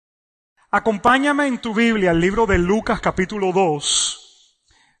Acompáñame en tu Biblia, el libro de Lucas capítulo 2.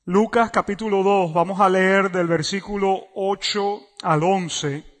 Lucas capítulo 2, vamos a leer del versículo 8 al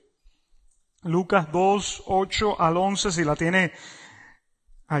 11. Lucas 2, 8 al 11, si la tiene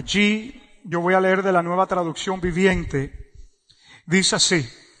allí, yo voy a leer de la Nueva Traducción Viviente. Dice así: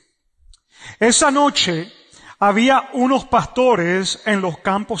 esa noche había unos pastores en los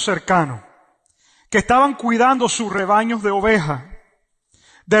campos cercanos que estaban cuidando sus rebaños de ovejas.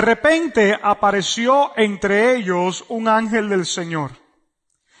 De repente apareció entre ellos un ángel del Señor,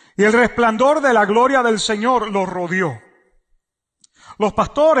 y el resplandor de la gloria del Señor los rodeó. Los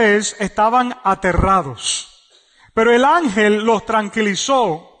pastores estaban aterrados, pero el ángel los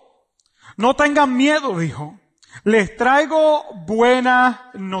tranquilizó. No tengan miedo, dijo. Les traigo buenas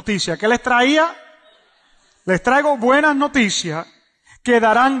noticias. ¿Qué les traía? Les traigo buenas noticias que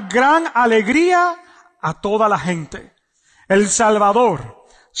darán gran alegría a toda la gente. El Salvador,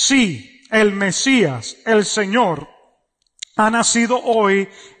 sí, el Mesías, el Señor, ha nacido hoy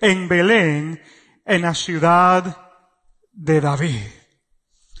en Belén, en la ciudad de David.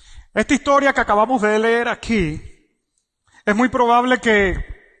 Esta historia que acabamos de leer aquí, es muy probable que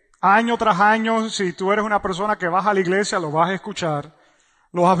año tras año, si tú eres una persona que vas a la iglesia, lo vas a escuchar,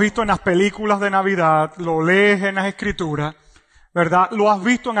 lo has visto en las películas de Navidad, lo lees en las Escrituras, ¿verdad? Lo has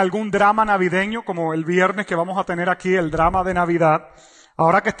visto en algún drama navideño, como el viernes que vamos a tener aquí, el drama de Navidad.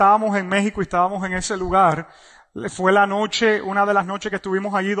 Ahora que estábamos en México y estábamos en ese lugar, fue la noche, una de las noches que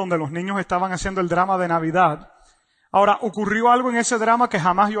estuvimos allí donde los niños estaban haciendo el drama de Navidad. Ahora, ocurrió algo en ese drama que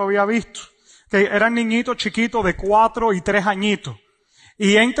jamás yo había visto, que eran niñitos chiquitos de 4 y 3 añitos.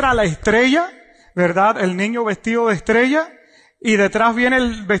 Y entra la estrella, ¿verdad? El niño vestido de estrella, y detrás viene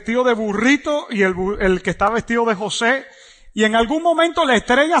el vestido de burrito y el que está vestido de José. Y en algún momento la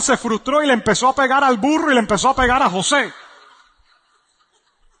estrella se frustró y le empezó a pegar al burro y le empezó a pegar a José.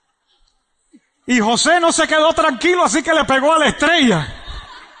 Y José no se quedó tranquilo, así que le pegó a la estrella.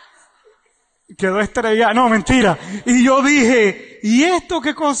 Quedó estrellada. No, mentira. Y yo dije, ¿y esto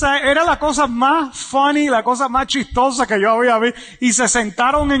qué cosa es? Era la cosa más funny, la cosa más chistosa que yo había visto. Y se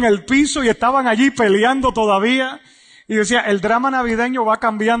sentaron en el piso y estaban allí peleando todavía. Y decía, el drama navideño va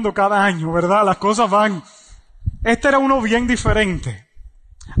cambiando cada año, ¿verdad? Las cosas van. Este era uno bien diferente.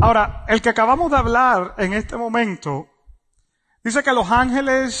 Ahora, el que acabamos de hablar en este momento, dice que los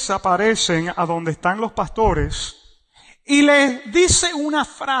ángeles aparecen a donde están los pastores y les dice una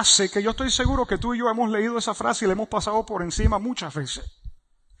frase que yo estoy seguro que tú y yo hemos leído esa frase y le hemos pasado por encima muchas veces.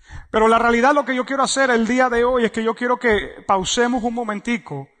 Pero la realidad, lo que yo quiero hacer el día de hoy es que yo quiero que pausemos un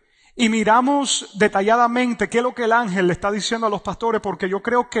momentico y miramos detalladamente qué es lo que el ángel le está diciendo a los pastores, porque yo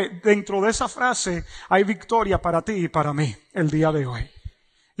creo que dentro de esa frase hay victoria para ti y para mí el día de hoy.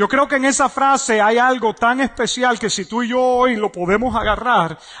 Yo creo que en esa frase hay algo tan especial que si tú y yo hoy lo podemos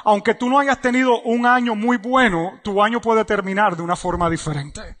agarrar, aunque tú no hayas tenido un año muy bueno, tu año puede terminar de una forma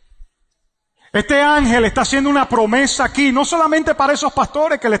diferente. Este ángel está haciendo una promesa aquí, no solamente para esos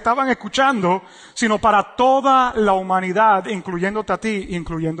pastores que le estaban escuchando, sino para toda la humanidad, incluyéndote a ti,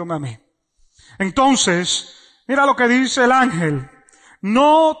 incluyéndome a mí. Entonces, mira lo que dice el ángel.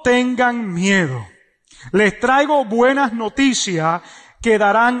 No tengan miedo. Les traigo buenas noticias que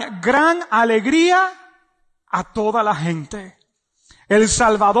darán gran alegría a toda la gente. El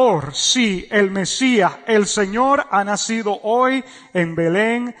Salvador, sí, el Mesías, el Señor ha nacido hoy en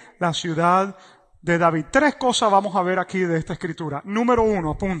Belén, la ciudad de David. 3 cosas vamos a ver aquí de esta escritura. Número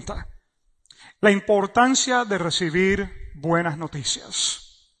 1, apunta. La importancia de recibir buenas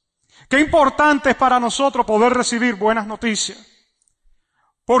noticias. Qué importante es para nosotros poder recibir buenas noticias.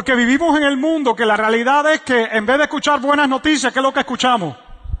 Porque vivimos en el mundo que la realidad es que en vez de escuchar buenas noticias, ¿qué es lo que escuchamos?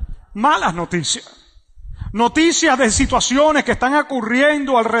 Malas noticias. Noticias de situaciones que están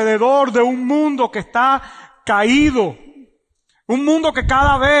ocurriendo alrededor de un mundo que está caído. Un mundo que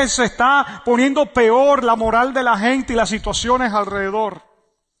cada vez se está poniendo peor la moral de la gente y las situaciones alrededor.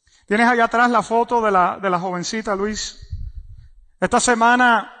 ¿Tienes allá atrás la foto de la jovencita, Luis? Esta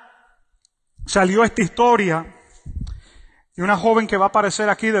semana salió esta historia y una joven que va a aparecer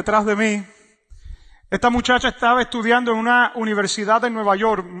aquí detrás de mí. Esta muchacha estaba estudiando en una universidad de Nueva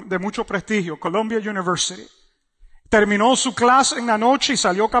York de mucho prestigio, Columbia University. Terminó su clase en la noche y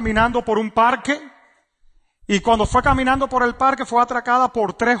salió caminando por un parque. Y cuando fue caminando por el parque fue atracada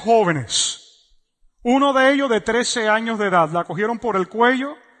por 3 jóvenes. Uno de ellos de 13 años de edad. La cogieron por el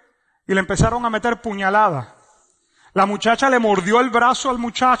cuello y le empezaron a meter puñaladas. La muchacha le mordió el brazo al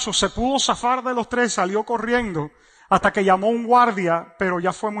muchacho, se pudo zafar de los 3, salió corriendo. Hasta que llamó un guardia, pero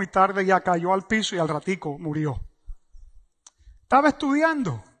ya fue muy tarde, ya cayó al piso y al ratico murió. Estaba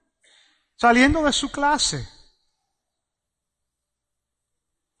estudiando, saliendo de su clase.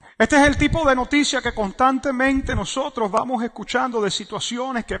 Este es el tipo de noticia que constantemente nosotros vamos escuchando de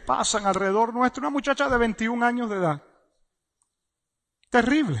situaciones que pasan alrededor nuestro. Una muchacha de 21 años de edad.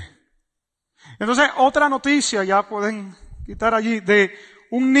 Terrible. Entonces, otra noticia, ya pueden quitar allí, de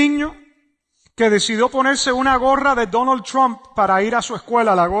un niño que decidió ponerse una gorra de Donald Trump para ir a su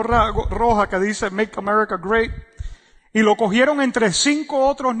escuela, la gorra roja que dice Make America Great, y lo cogieron entre 5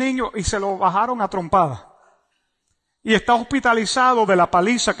 otros niños y se lo bajaron a trompadas. Y está hospitalizado de la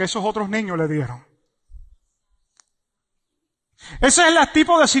paliza que esos otros niños le dieron. Ese es el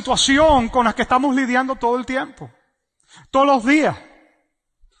tipo de situación con la que estamos lidiando todo el tiempo, todos los días.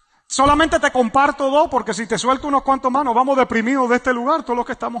 Solamente te comparto 2, porque si te suelto unos cuantos más nos vamos deprimidos de este lugar, todos los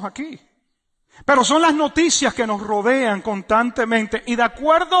que estamos aquí. Pero son las noticias que nos rodean constantemente. Y de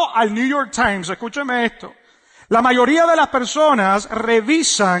acuerdo al New York Times, escúcheme esto, la mayoría de las personas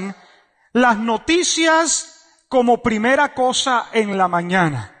revisan las noticias como primera cosa en la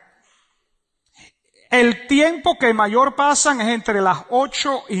mañana. El tiempo que mayor pasan es entre las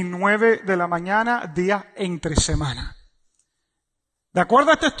 8 y 9 de la mañana, días entre semana. De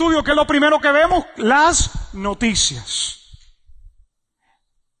acuerdo a este estudio, ¿qué es lo primero que vemos? Las noticias.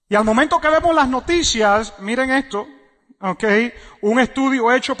 Y al momento que vemos las noticias, miren esto, un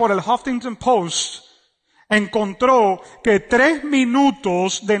estudio hecho por el Huffington Post encontró que 3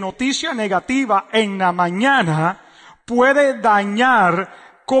 minutos de noticia negativa en la mañana puede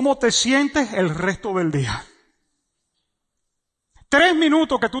dañar cómo te sientes el resto del día. 3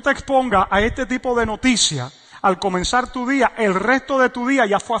 minutos que tú te expongas a este tipo de noticias al comenzar tu día, el resto de tu día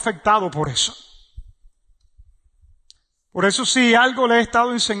ya fue afectado por eso. Por eso si algo le he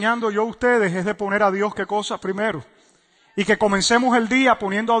estado enseñando yo a ustedes es de poner a Dios qué cosa primero. Y que comencemos el día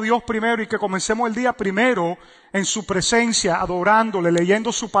poniendo a Dios primero y que comencemos el día primero en su presencia, adorándole,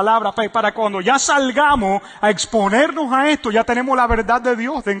 leyendo su palabra, para cuando ya salgamos a exponernos a esto, ya tenemos la verdad de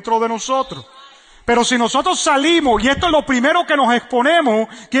Dios dentro de nosotros. Pero si nosotros salimos, y esto es lo primero que nos exponemos,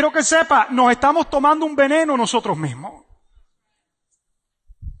 quiero que sepa, nos estamos tomando un veneno nosotros mismos.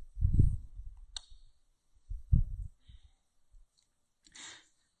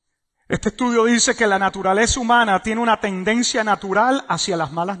 Este estudio dice que la naturaleza humana tiene una tendencia natural hacia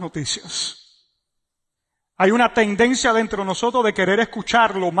las malas noticias. Hay una tendencia dentro de nosotros de querer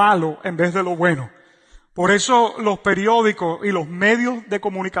escuchar lo malo en vez de lo bueno. Por eso los periódicos y los medios de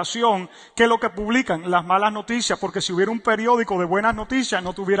comunicación, ¿qué es lo que publican? Las malas noticias, porque si hubiera un periódico de buenas noticias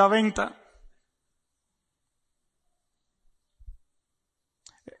no tuviera venta.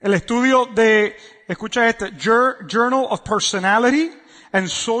 El estudio de, escucha este, Journal of Personality and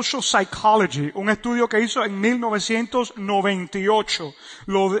Social Psychology, un estudio que hizo en 1998,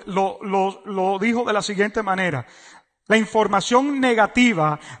 lo dijo de la siguiente manera: la información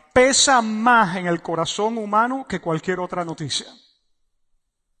negativa pesa más en el corazón humano que cualquier otra noticia.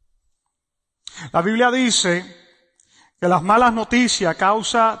 La Biblia dice que las malas noticias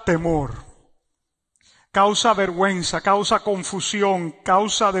causan temor, causa vergüenza, causa confusión,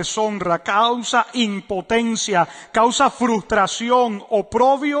 causa deshonra, causa impotencia, causa frustración,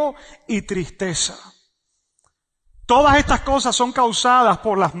 oprobio y tristeza. Todas estas cosas son causadas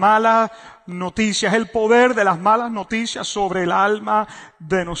por las malas noticias, el poder de las malas noticias sobre el alma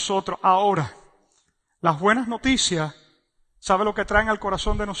de nosotros. Ahora, las buenas noticias, ¿sabe lo que traen al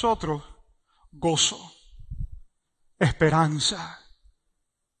corazón de nosotros? Gozo, esperanza.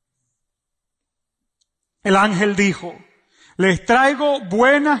 El ángel dijo: les traigo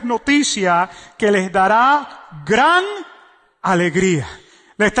buenas noticias que les dará gran alegría.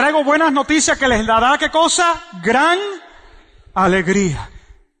 Les traigo buenas noticias que les dará, ¿qué cosa? Gran alegría.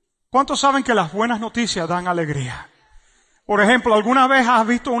 ¿Cuántos saben que las buenas noticias dan alegría? Por ejemplo, ¿alguna vez has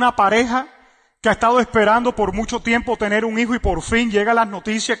visto una pareja que ha estado esperando por mucho tiempo tener un hijo y por fin llega las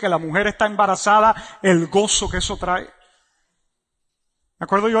noticias que la mujer está embarazada? El gozo que eso trae. Me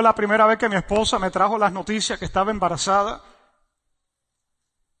acuerdo yo la primera vez que mi esposa me trajo las noticias que estaba embarazada.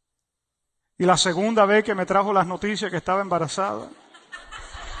 Y la segunda vez que me trajo las noticias que estaba embarazada.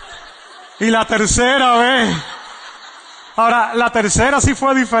 Y la tercera vez. Ahora, la tercera sí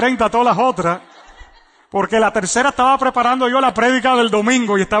fue diferente a todas las otras. Porque la tercera estaba preparando yo la prédica del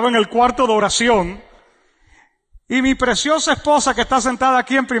domingo y estaba en el cuarto de oración. Y mi preciosa esposa que está sentada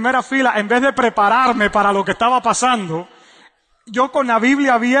aquí en primera fila, en vez de prepararme para lo que estaba pasando, yo con la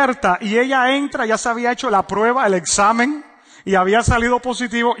Biblia abierta, y ella entra, ya se había hecho la prueba, el examen, y había salido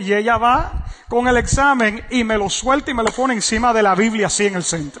positivo, y ella va con el examen y me lo suelta y me lo pone encima de la Biblia así en el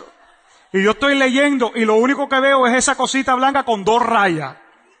centro. Y yo estoy leyendo y lo único que veo es esa cosita blanca con 2 rayas.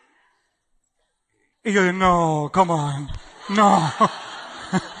 Y yo digo, no, come on, no,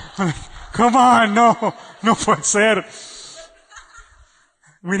 come on, no puede ser.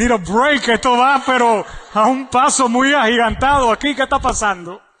 We need a break. Esto va, pero a un paso muy agigantado aquí. ¿Qué está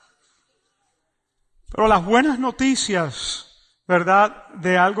pasando? Pero las buenas noticias, ¿verdad?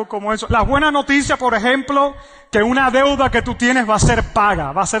 De algo como eso. Las buenas noticias, por ejemplo, que una deuda que tú tienes va a ser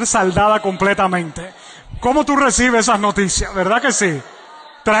paga, va a ser saldada completamente. ¿Cómo tú recibes esas noticias? ¿Verdad que sí?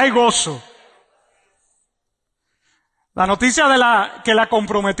 Trae gozo. La noticia de que la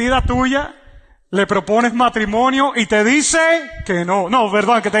comprometida tuya le propones matrimonio y te dice que no. No,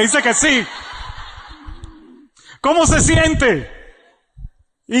 perdón, que te dice que sí. ¿Cómo se siente?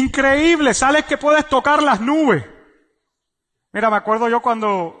 Increíble. Sales que puedes tocar las nubes. Mira, me acuerdo yo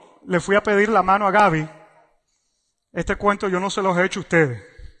cuando le fui a pedir la mano a Gaby. Este cuento yo no se los he hecho a ustedes.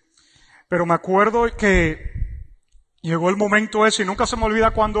 Pero me acuerdo que llegó el momento ese y nunca se me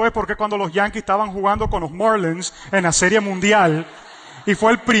olvida cuándo es, porque cuando los Yankees estaban jugando con los Marlins en la Serie Mundial. Y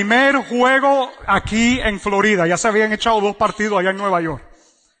fue el primer juego aquí en Florida. Ya se habían echado 2 partidos allá en Nueva York.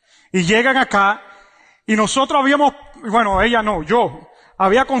 Y llegan acá y nosotros ella no, yo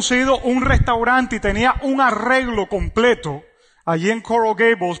había conseguido un restaurante y tenía un arreglo completo allí en Coral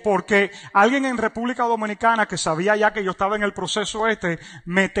Gables porque alguien en República Dominicana que sabía ya que yo estaba en el proceso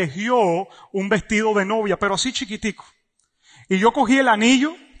me tejió un vestido de novia, pero así chiquitico. Y yo cogí el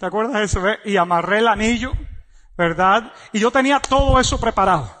anillo, ¿te acuerdas de eso? Y amarré el anillo, ¿verdad? Y yo tenía todo eso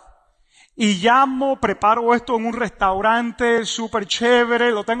preparado. Y preparo esto en un restaurante súper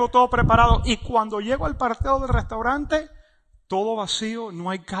chévere, lo tengo todo preparado. Y cuando llego al parqueo del restaurante, todo vacío, no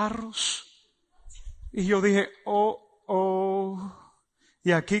hay carros. Y yo dije,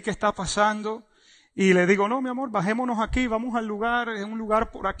 ¿y aquí qué está pasando? Y le digo, no, mi amor, bajémonos aquí, vamos al lugar, es un lugar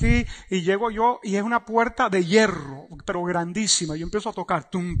por aquí. Y llego yo y es una puerta de hierro, pero grandísima. Yo empiezo a tocar,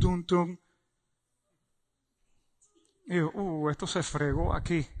 tum, tum, tum. Y digo, esto se fregó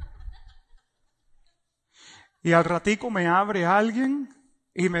aquí. Y al ratico me abre alguien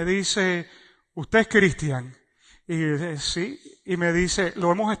y me dice, ¿usted es Cristian? Y dice, sí. Y me dice,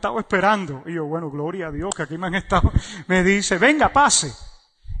 lo hemos estado esperando. Y yo, bueno, gloria a Dios que aquí me han estado. Me dice, venga, pase.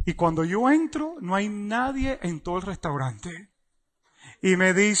 Y cuando yo entro, no hay nadie en todo el restaurante. Y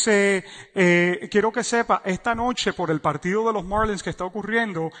me dice, quiero que sepa, esta noche por el partido de los Marlins que está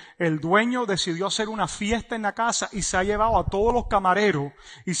ocurriendo, el dueño decidió hacer una fiesta en la casa y se ha llevado a todos los camareros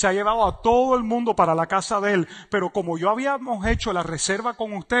y se ha llevado a todo el mundo para la casa de él. Pero como yo habíamos hecho la reserva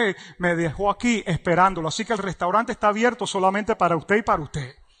con usted, me dejó aquí esperándolo. Así que el restaurante está abierto solamente para usted y para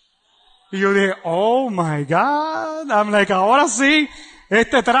usted. Y yo dije, oh my God, I'm like, ahora sí.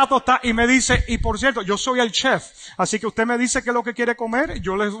 Este trato está, y me dice, y por cierto, yo soy el chef, así que usted me dice qué es lo que quiere comer,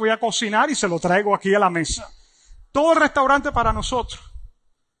 yo les voy a cocinar y se lo traigo aquí a la mesa. Todo el restaurante para nosotros.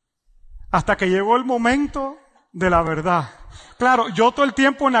 Hasta que llegó el momento de la verdad. Claro, yo todo el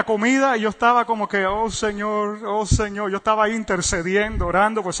tiempo en la comida, yo estaba como que, oh Señor, yo estaba ahí intercediendo,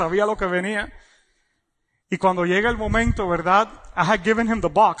 orando, pues sabía lo que venía. Y cuando llega el momento, ¿verdad? I had given him the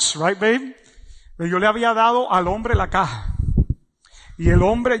box, right, babe? Yo le había dado al hombre la caja. Y el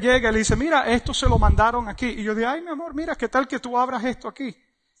hombre llega y le dice, mira, esto se lo mandaron aquí. Y yo digo, ay, mi amor, mira, ¿qué tal que tú abras esto aquí?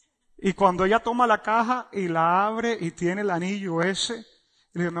 Y cuando ella toma la caja y la abre y tiene el anillo ese,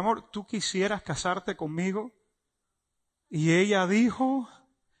 le digo, mi amor, ¿tú quisieras casarte conmigo? Y ella dijo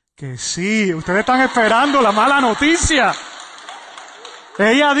que sí. Ustedes están esperando la mala noticia.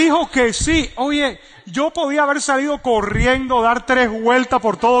 Ella dijo que sí. Oye, yo podía haber salido corriendo, dar 3 vueltas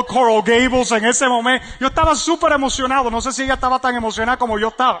por todo Coral Gables en ese momento. Yo estaba súper emocionado. No sé si ella estaba tan emocionada como yo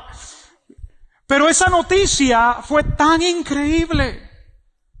estaba. Pero esa noticia fue tan increíble.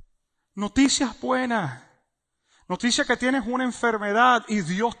 Noticias buenas. Noticia que tienes una enfermedad y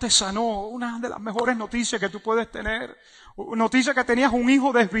Dios te sanó. Una de las mejores noticias que tú puedes tener. Noticia que tenías un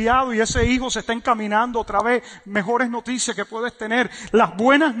hijo desviado y ese hijo se está encaminando otra vez. Mejores noticias que puedes tener. Las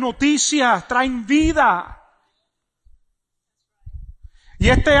buenas noticias traen vida. Y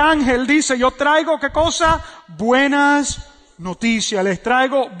este ángel dice, yo traigo, ¿qué cosa? Buenas noticias. Les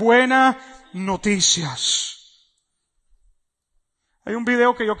traigo buenas noticias. Hay un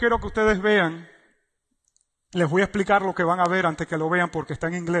video que yo quiero que ustedes vean. Les voy a explicar lo que van a ver antes que lo vean porque está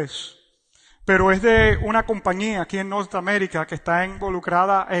en inglés. Pero es de una compañía aquí en Norteamérica que está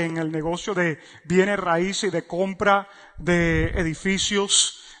involucrada en el negocio de bienes raíces y de compra de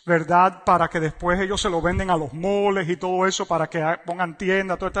edificios, ¿verdad? Para que después ellos se lo venden a los moles y todo eso para que pongan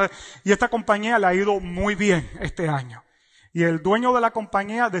tiendas. Y esta compañía le ha ido muy bien este año. Y el dueño de la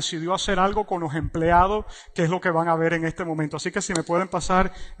compañía decidió hacer algo con los empleados, que es lo que van a ver en este momento. Así que si me pueden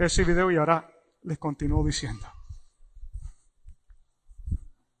pasar ese video y ahora les continúo diciendo.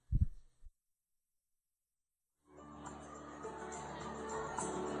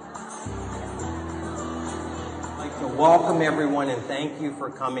 welcome everyone and thank you for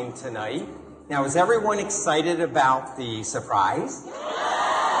coming tonight. Now, is everyone excited about the surprise?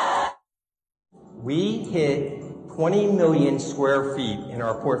 We hit 20 million square feet in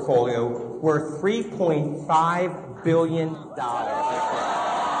our portfolio worth $3.5 billion.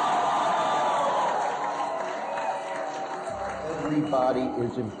 Everybody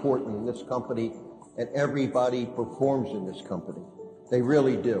is important in this company, and everybody performs in this company. They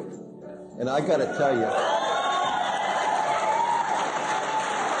really do. And I got to tell you,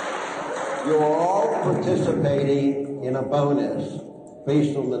 you're all participating in a bonus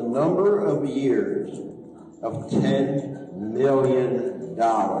based on the number of years of $10 million. And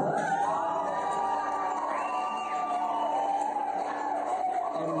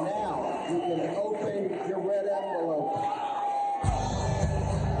now you can open your red envelope.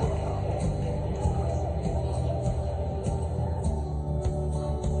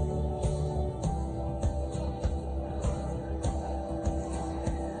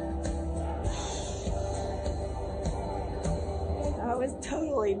 I was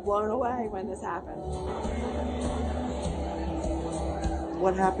totally blown away when this happened.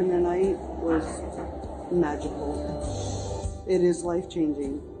 What happened tonight was magical. It is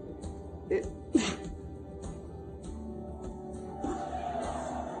life-changing. It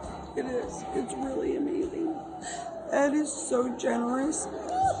is. It's really amazing. Ed is so generous.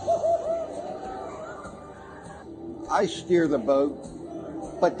 I steer the boat,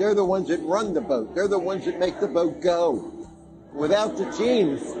 but they're the ones that run the boat. They're the ones that make the boat go. Without the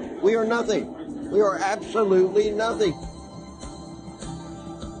teams, we are nothing. We are absolutely nothing.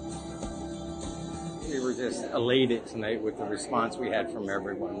 We were just elated tonight with the response we had from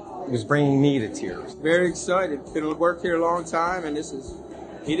everyone. It was bringing me to tears. Very excited. Been worked here a long time, and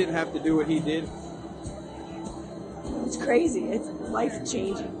he didn't have to do what he did. It's crazy. It's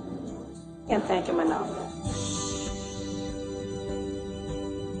life-changing. Can't thank him enough.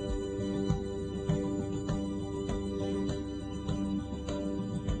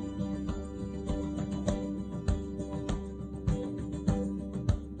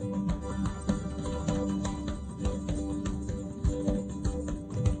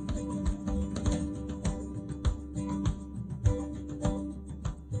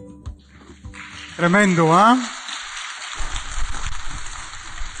 Tremendo, ¿ah?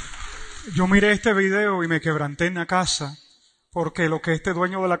 Yo miré este video y me quebranté en la casa porque lo que este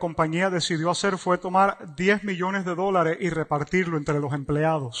dueño de la compañía decidió hacer fue tomar $10 millones y repartirlo entre los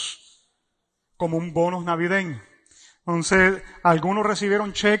empleados como un bonus navideño. Entonces, algunos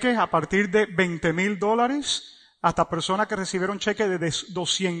recibieron cheques a partir de $20,000 hasta personas que recibieron cheques de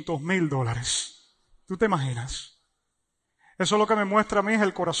 $200,000. ¿Tú te imaginas? Eso lo que me muestra a mí es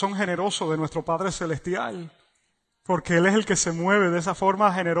el corazón generoso de nuestro Padre Celestial, porque Él es el que se mueve de esa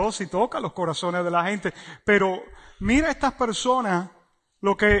forma generosa y toca los corazones de la gente. Pero mira a estas personas,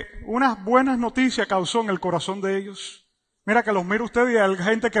 lo que unas buenas noticias causó en el corazón de ellos. Mira que los mira usted y hay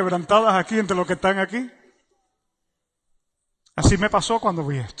gente quebrantada aquí entre los que están aquí. Así me pasó cuando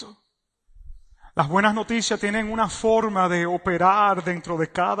vi esto. Las buenas noticias tienen una forma de operar dentro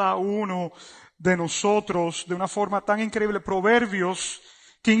de cada uno de nosotros de una forma tan increíble. Proverbios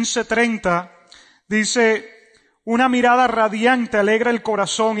 15:30 dice: una mirada radiante alegra el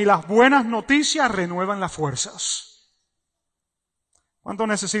corazón y las buenas noticias renuevan las fuerzas. ¿Cuántos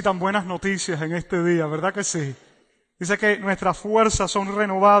necesitan buenas noticias en este día? ¿Verdad que sí? Dice que nuestras fuerzas son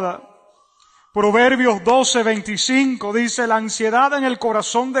renovadas. Proverbios 12:25 dice: la ansiedad en el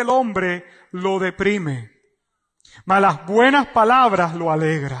corazón del hombre lo deprime, mas las buenas palabras lo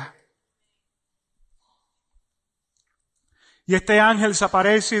alegra. Y este ángel se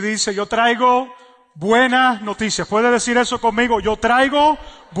aparece y dice: yo traigo buenas noticias. ¿Puede decir eso conmigo? Yo traigo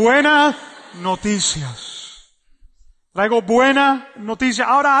buenas noticias. Traigo buenas noticias.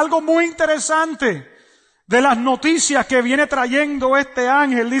 Ahora, algo muy interesante de las noticias que viene trayendo este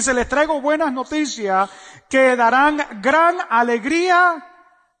ángel. Dice: les traigo buenas noticias que darán gran alegría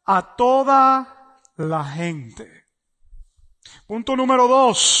a toda la gente. Punto número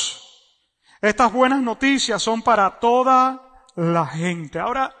 2. Estas buenas noticias son para toda la gente.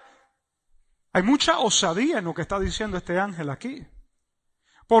 Ahora, hay mucha osadía en lo que está diciendo este ángel aquí.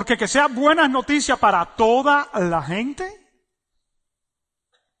 Porque que sea buenas noticias para toda la gente.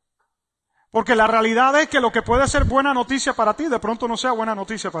 Porque la realidad es que lo que puede ser buena noticia para ti, de pronto no sea buena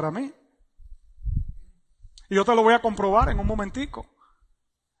noticia para mí. Y yo te lo voy a comprobar en un momentico.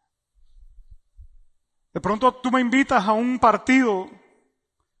 De pronto tú me invitas a un partido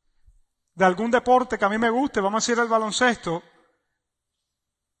de algún deporte que a mí me guste, vamos a decir el baloncesto,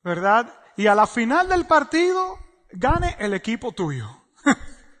 ¿verdad? Y a la final del partido gane el equipo tuyo.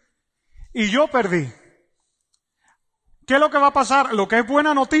 Y yo perdí. ¿Qué es lo que va a pasar? Lo que es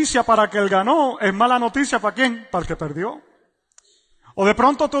buena noticia para el que él ganó es mala noticia para quién, para el que perdió. O de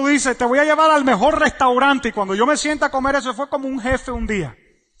pronto tú dices, te voy a llevar al mejor restaurante, y cuando yo me sienta a comer eso, fue como un jefe un día.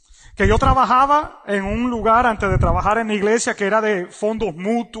 Que yo trabajaba en un lugar antes de trabajar en la iglesia que era de fondos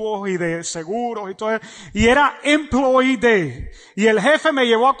mutuos y de seguros y todo eso, y era Employee Day. Y el jefe me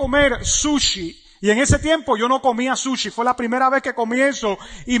llevó a comer sushi. Y en ese tiempo yo no comía sushi. Fue la primera vez que comí eso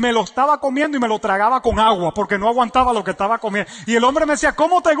y me lo estaba comiendo y me lo tragaba con agua porque no aguantaba lo que estaba comiendo. Y el hombre me decía,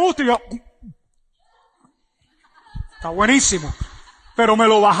 ¿cómo te gusta? Y yo, está buenísimo. Pero me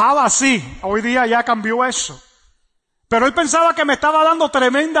lo bajaba así. Hoy día ya cambió eso. Pero él pensaba que me estaba dando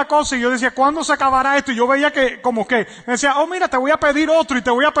tremenda cosa y yo decía, ¿cuándo se acabará esto? Y yo veía que, como que, me decía, oh mira, te voy a pedir otro y te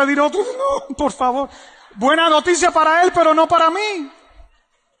voy a pedir otro. No, por favor. Buena noticia para él, pero no para mí.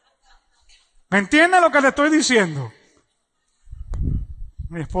 ¿Me entiende lo que le estoy diciendo?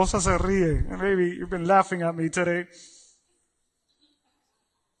 Mi esposa se ríe. Maybe you've been laughing at me today.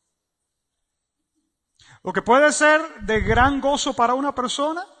 Lo que puede ser de gran gozo para una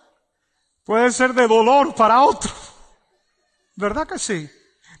persona, puede ser de dolor para otro. ¿Verdad que sí?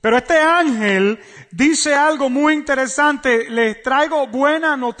 Pero este ángel dice algo muy interesante. Les traigo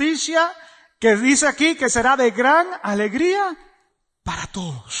buena noticia que dice aquí que será de gran alegría para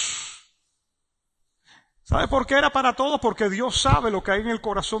todos. ¿Sabe por qué era para todos? Porque Dios sabe lo que hay en el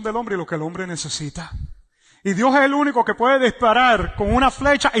corazón del hombre y lo que el hombre necesita. Y Dios es el único que puede disparar con una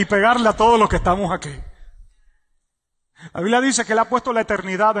flecha y pegarle a todos los que estamos aquí. La Biblia dice que Él ha puesto la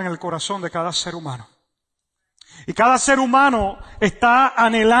eternidad en el corazón de cada ser humano. Y cada ser humano está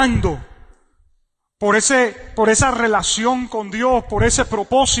anhelando por esa relación con Dios, por ese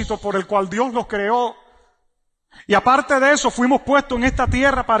propósito por el cual Dios los creó. Y aparte de eso, fuimos puestos en esta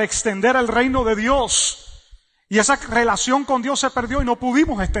tierra para extender el reino de Dios. Y esa relación con Dios se perdió y no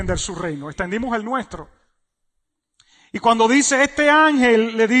pudimos extender su reino, extendimos el nuestro. Y cuando dice este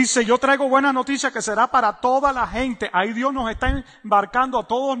ángel, le dice, yo traigo buena noticia que será para toda la gente. Ahí Dios nos está embarcando a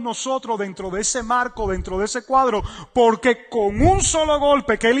todos nosotros dentro de ese marco, dentro de ese cuadro, porque con un solo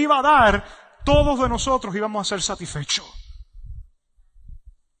golpe que Él iba a dar, todos de nosotros íbamos a ser satisfechos.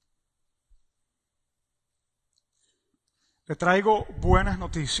 Le traigo buenas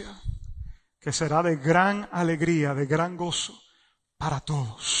noticias que será de gran alegría, de gran gozo para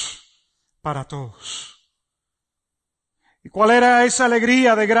todos, para todos. ¿Y cuál era esa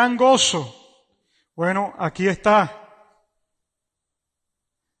alegría de gran gozo? Bueno, aquí está.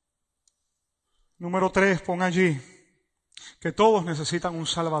 Número 3, pon allí, que todos necesitan un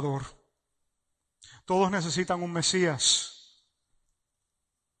Salvador. Todos necesitan un Mesías.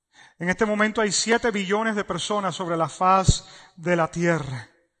 En este momento hay 7 billones de personas sobre la faz de la tierra.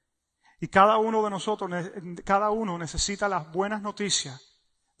 Y cada uno de nosotros, cada uno necesita las buenas noticias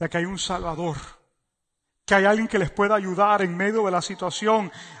de que hay un Salvador. Que hay alguien que les pueda ayudar en medio de la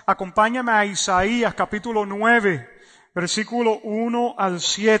situación. Acompáñame a Isaías capítulo 9, versículo 1 al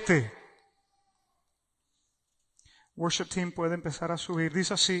 7. Worship team puede empezar a subir.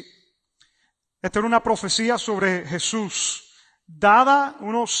 Dice así. Esta era una profecía sobre Jesús, dada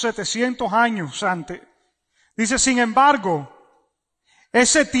unos 700 años antes. Dice, sin embargo,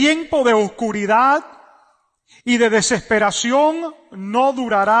 ese tiempo de oscuridad y de desesperación no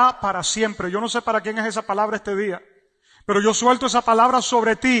durará para siempre. Yo no sé para quién es esa palabra este día, pero yo suelto esa palabra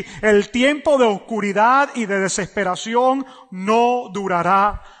sobre ti. El tiempo de oscuridad y de desesperación no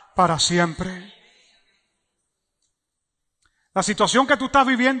durará para siempre. La situación que tú estás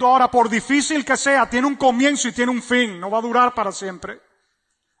viviendo ahora, por difícil que sea, tiene un comienzo y tiene un fin. No va a durar para siempre.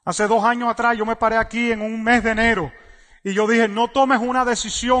 Hace 2 años atrás yo me paré aquí en un mes de enero. Y yo dije, no tomes una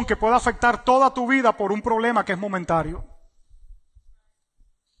decisión que pueda afectar toda tu vida por un problema que es momentario.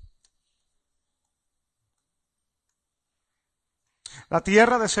 La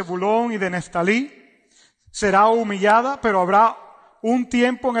tierra de Zebulón y de Neftalí será humillada, pero habrá un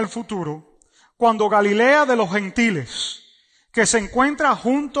tiempo en el futuro, cuando Galilea de los gentiles, que se encuentra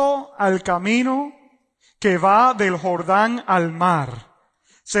junto al camino que va del Jordán al mar,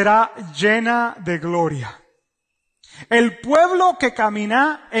 será llena de gloria. El pueblo que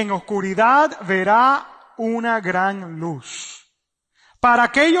camina en oscuridad verá una gran luz. Para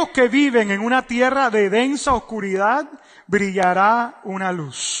aquellos que viven en una tierra de densa oscuridad, brillará una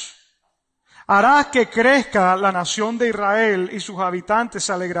luz. Harás que crezca la nación de Israel y sus habitantes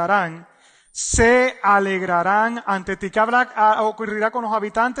se alegrarán ante ti. ¿Qué ocurrirá con los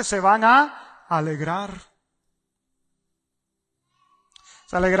habitantes? Se van a alegrar.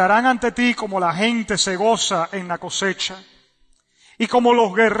 Se alegrarán ante ti como la gente se goza en la cosecha y como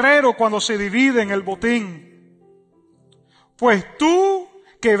los guerreros cuando se dividen el botín. Pues tú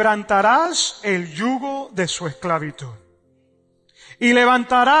quebrantarás el yugo de su esclavitud y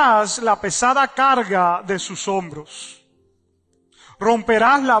levantarás la pesada carga de sus hombros.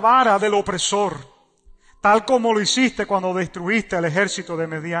 Romperás la vara del opresor, tal como lo hiciste cuando destruiste al ejército de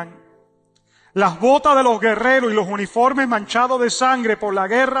Midian. Las botas de los guerreros y los uniformes manchados de sangre por la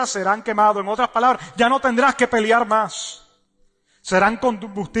guerra serán quemados. En otras palabras, ya no tendrás que pelear más. Serán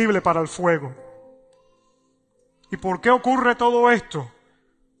combustible para el fuego. ¿Y por qué ocurre todo esto?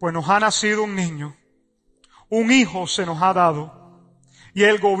 Pues nos ha nacido un niño. Un hijo se nos ha dado. Y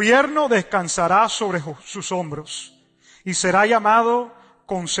el gobierno descansará sobre sus hombros. Y será llamado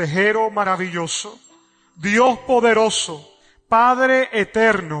Consejero Maravilloso, Dios Poderoso, Padre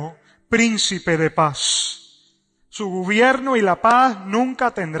Eterno, Príncipe de Paz. Su gobierno y la paz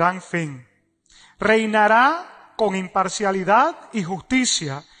nunca tendrán fin. Reinará con imparcialidad y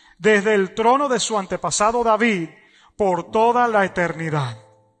justicia desde el trono de su antepasado David por toda la eternidad.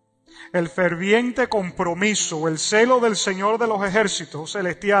 El ferviente compromiso, el celo del Señor de los ejércitos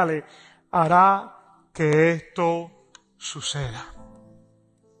celestiales hará que esto suceda.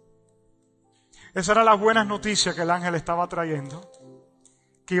 Esas eran las buenas noticias que el ángel estaba trayendo,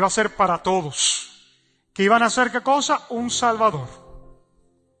 que iba a ser para todos, que iban a ser ¿qué cosa? Un Salvador.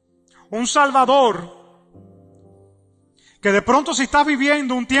 Un Salvador que de pronto, si estás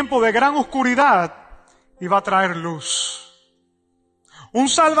viviendo un tiempo de gran oscuridad, iba a traer luz. Un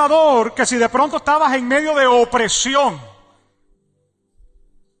Salvador que si de pronto estabas en medio de opresión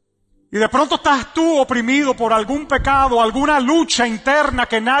y de pronto estás tú oprimido por algún pecado, alguna lucha interna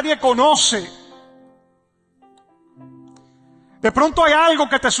que nadie conoce, de pronto hay algo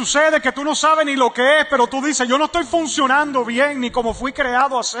que te sucede que tú no sabes ni lo que es, pero tú dices, yo no estoy funcionando bien ni como fui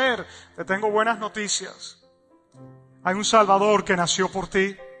creado a ser. Te tengo buenas noticias. Hay un Salvador que nació por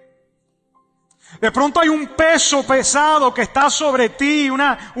ti. De pronto hay un peso pesado que está sobre ti,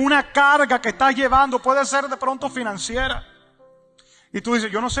 una carga que estás llevando, puede ser de pronto financiera. Y tú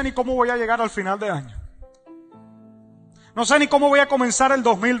dices, yo no sé ni cómo voy a llegar al final de año. No sé ni cómo voy a comenzar el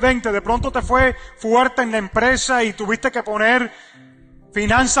 2020. De pronto te fue fuerte en la empresa y tuviste que poner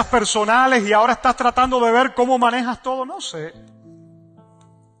finanzas personales y ahora estás tratando de ver cómo manejas todo. No sé.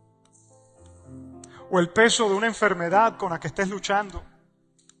 O el peso de una enfermedad con la que estés luchando.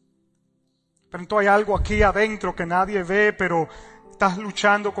 De pronto hay algo aquí adentro que nadie ve, pero estás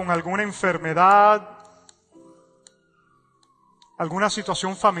luchando con alguna enfermedad, alguna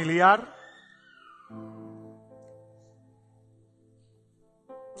situación familiar.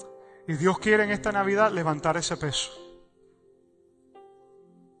 Y Dios quiere en esta Navidad levantar ese peso.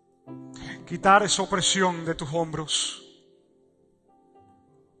 Quitar esa opresión de tus hombros.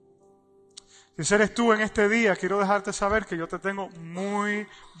 Si eres tú en este día, quiero dejarte saber que yo te tengo muy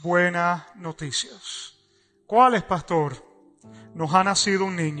buenas noticias. ¿Cuáles, pastor? Nos ha nacido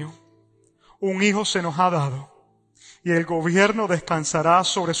un niño, un hijo se nos ha dado, y el gobierno descansará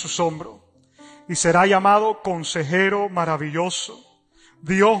sobre sus hombros, y será llamado Consejero Maravilloso,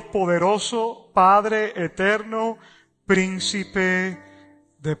 Dios Poderoso, Padre Eterno, Príncipe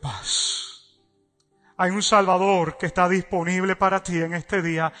de Paz. Hay un Salvador que está disponible para ti en este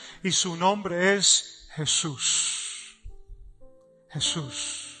día y su nombre es Jesús.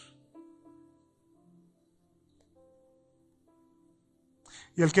 Jesús.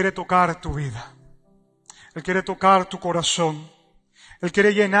 Y Él quiere tocar tu vida. Él quiere tocar tu corazón. Él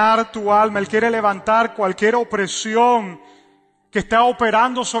quiere llenar tu alma. Él quiere levantar cualquier opresión que está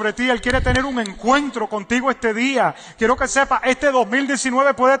operando sobre ti. Él quiere tener un encuentro contigo este día. Quiero que sepas, este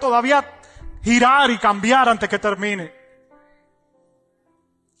 2019 puede todavía girar y cambiar antes que termine.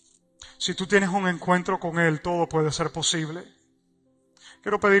 Si tú tienes un encuentro con Él, todo puede ser posible.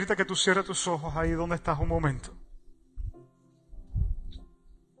 Quiero pedirte que tú cierres tus ojos ahí donde estás un momento.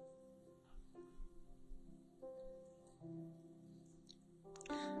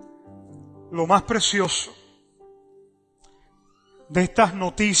 Lo más precioso de estas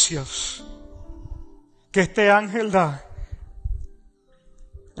noticias que este ángel da,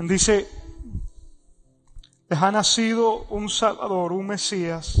 dice, les ha nacido un Salvador, un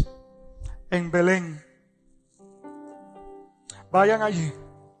Mesías, en Belén. Vayan allí,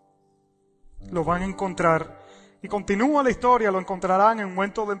 lo van a encontrar. Y continúa la historia, lo encontrarán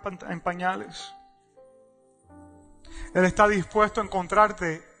envuelto en pañales. Él está dispuesto a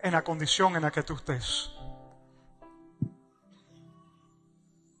encontrarte en la condición en la que tú estés.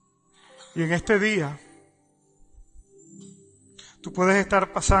 Y en este día, tú puedes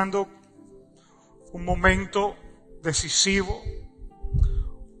estar pasando un momento decisivo,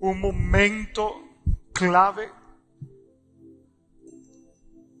 un momento clave.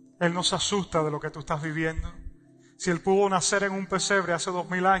 Él no se asusta de lo que tú estás viviendo. Si Él pudo nacer en un pesebre hace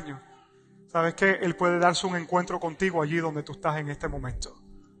 2000 años, ¿sabes qué? Él puede darse un encuentro contigo allí donde tú estás en este momento.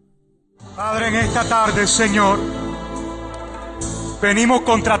 Padre, en esta tarde, Señor, venimos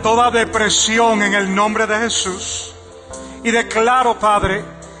contra toda depresión en el nombre de Jesús. Y declaro, Padre,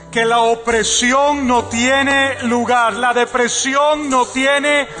 que la opresión no tiene lugar, la depresión no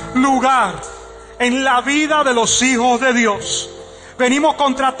tiene lugar en la vida de los hijos de Dios. Venimos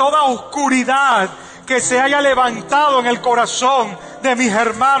contra toda oscuridad que se haya levantado en el corazón de mis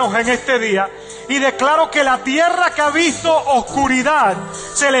hermanos en este día. Y declaro que la tierra que ha visto oscuridad,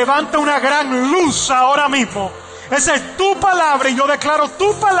 se levanta una gran luz ahora mismo. Esa es tu palabra y yo declaro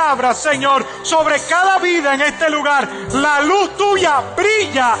tu palabra, Señor, sobre cada vida en este lugar. La luz tuya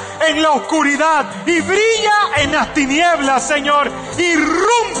brilla en la oscuridad y brilla en las tinieblas, Señor.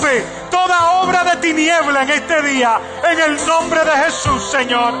 Irrumpe toda obra de tiniebla en este día, en el nombre de Jesús,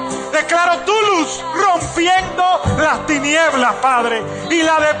 Señor. Declaro tu luz rompiendo las tinieblas, Padre. Y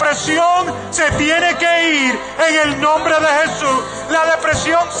la depresión se tiene que ir en el nombre de Jesús. La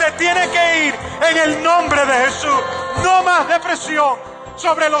depresión se tiene que ir en el nombre de Jesús. No más depresión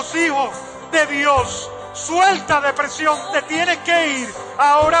sobre los hijos de Dios. Suelta depresión, te tienes que ir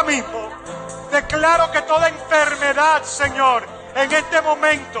ahora mismo. Declaro que toda enfermedad, Señor, en este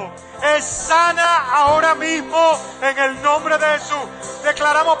momento es sana ahora mismo en el nombre de Jesús.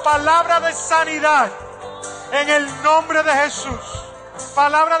 Declaramos palabra de sanidad en el nombre de Jesús.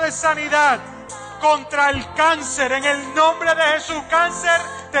 Palabra de sanidad contra el cáncer en el nombre de Jesús. Cáncer,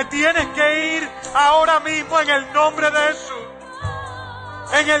 te tienes que ir ahora mismo en el nombre de Jesús.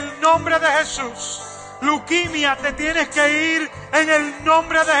 En el nombre de Jesús. Leucemia, te tienes que ir en el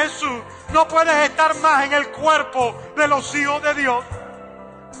nombre de Jesús. No puedes estar más en el cuerpo de los hijos de Dios.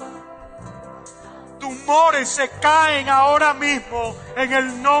 Tumores se caen ahora mismo en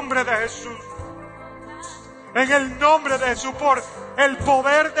el nombre de Jesús. En el nombre de Jesús, por el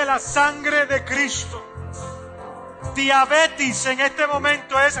poder de la sangre de Cristo. Diabetes en este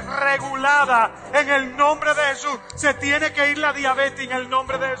momento es regulada en el nombre de Jesús. Se tiene que ir la diabetes en el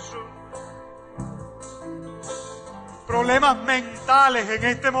nombre de Jesús. Problemas mentales en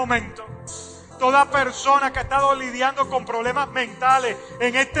este momento. Toda persona que ha estado lidiando con problemas mentales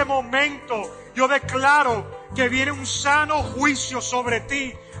en este momento, yo declaro que viene un sano juicio sobre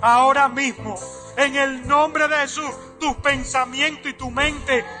ti ahora mismo. En el nombre de Jesús, tus pensamientos y tu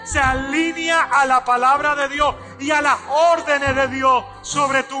mente se alinea a la palabra de Dios y a las órdenes de Dios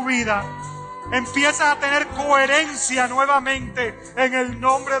sobre tu vida. Empiezas a tener coherencia nuevamente en el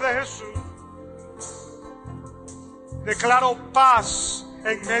nombre de Jesús. Declaro paz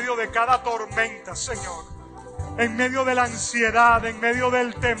en medio de cada tormenta, Señor. En medio de la ansiedad, en medio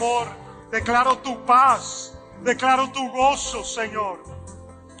del temor. Declaro tu paz, declaro tu gozo, Señor,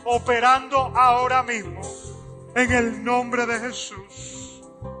 operando ahora mismo, en el nombre de Jesús,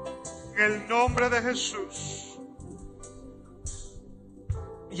 en el nombre de Jesús.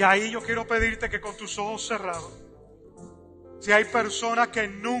 Y ahí yo quiero pedirte que con tus ojos cerrados, si hay personas que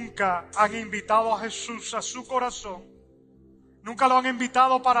nunca han invitado a Jesús a su corazón, nunca lo han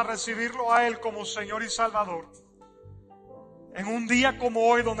invitado para recibirlo a Él como Señor y Salvador, en un día como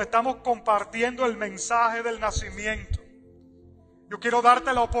hoy, donde estamos compartiendo el mensaje del nacimiento, yo quiero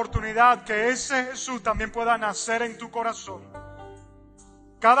darte la oportunidad que ese Jesús también pueda nacer en tu corazón.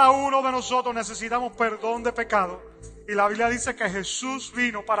 Cada uno de nosotros necesitamos perdón de pecado. Y la Biblia dice que Jesús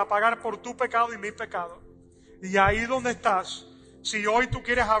vino para pagar por tu pecado y mi pecado. Y ahí donde estás, si hoy tú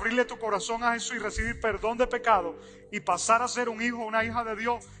quieres abrirle tu corazón a Jesús y recibir perdón de pecado y pasar a ser un hijo o una hija de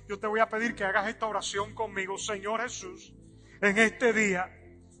Dios, yo te voy a pedir que hagas esta oración conmigo. Señor Jesús, en este día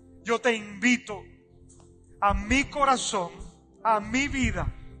yo te invito a mi corazón, a mi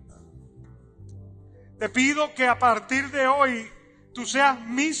vida. Te pido que a partir de hoy tú seas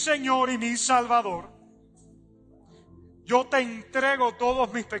mi Señor y mi Salvador. Yo te entrego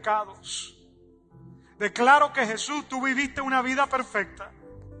todos mis pecados. Declaro que Jesús, tú viviste una vida perfecta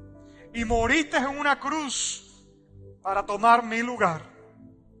y moriste en una cruz para tomar mi lugar.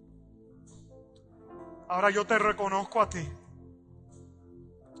 Ahora yo te reconozco a ti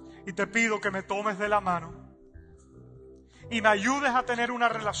y te pido que me tomes de la mano y me ayudes a tener una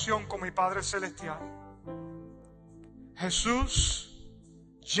relación con mi Padre Celestial. Jesús,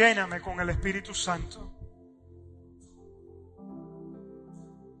 lléname con el Espíritu Santo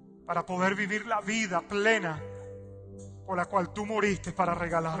para poder vivir la vida plena por la cual tú moriste para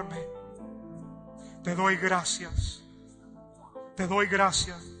regalarme. Te doy gracias. Te doy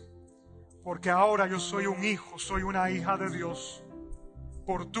gracias porque ahora yo soy un hijo, soy una hija de Dios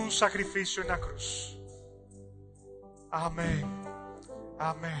por tu sacrificio en la cruz. Amén,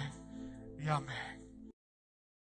 amén y amén.